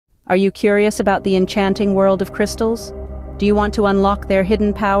Are you curious about the enchanting world of crystals? Do you want to unlock their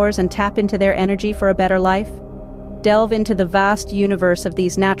hidden powers and tap into their energy for a better life? Delve into the vast universe of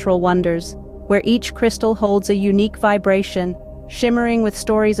these natural wonders, where each crystal holds a unique vibration, shimmering with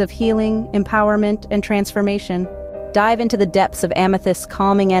stories of healing, empowerment, and transformation. Dive into the depths of amethyst's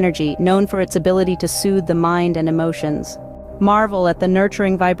calming energy, known for its ability to soothe the mind and emotions. Marvel at the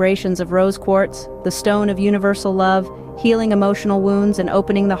nurturing vibrations of rose quartz, the stone of universal love, healing emotional wounds and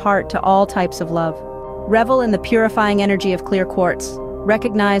opening the heart to all types of love. Revel in the purifying energy of clear quartz,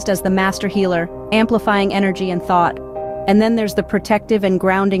 recognized as the master healer, amplifying energy and thought. And then there's the protective and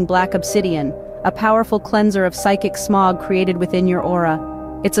grounding black obsidian, a powerful cleanser of psychic smog created within your aura.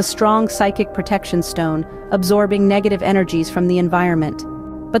 It's a strong psychic protection stone, absorbing negative energies from the environment.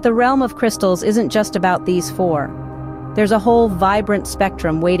 But the realm of crystals isn't just about these four. There's a whole vibrant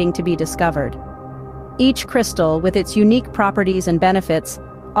spectrum waiting to be discovered. Each crystal, with its unique properties and benefits,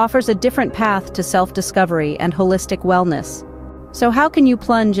 offers a different path to self-discovery and holistic wellness. So how can you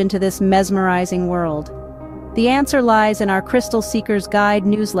plunge into this mesmerizing world? The answer lies in our Crystal Seeker's Guide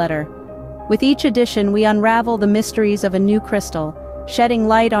newsletter. With each edition, we unravel the mysteries of a new crystal, shedding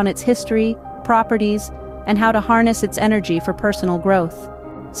light on its history, properties, and how to harness its energy for personal growth.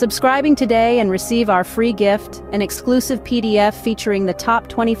 Subscribing today and receive our free gift, an exclusive PDF featuring the top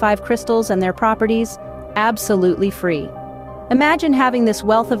 25 crystals and their properties, absolutely free. Imagine having this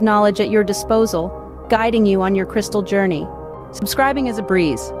wealth of knowledge at your disposal, guiding you on your crystal journey. Subscribing is a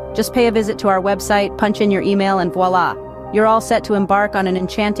breeze. Just pay a visit to our website, punch in your email, and voila! You're all set to embark on an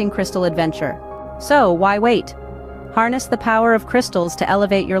enchanting crystal adventure. So, why wait? Harness the power of crystals to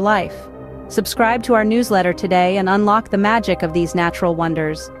elevate your life. Subscribe to our newsletter today and unlock the magic of these natural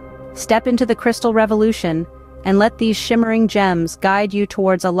wonders. Step into the crystal revolution and let these shimmering gems guide you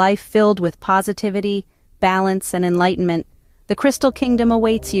towards a life filled with positivity, balance, and enlightenment. The Crystal Kingdom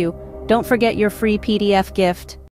awaits you. Don't forget your free PDF gift.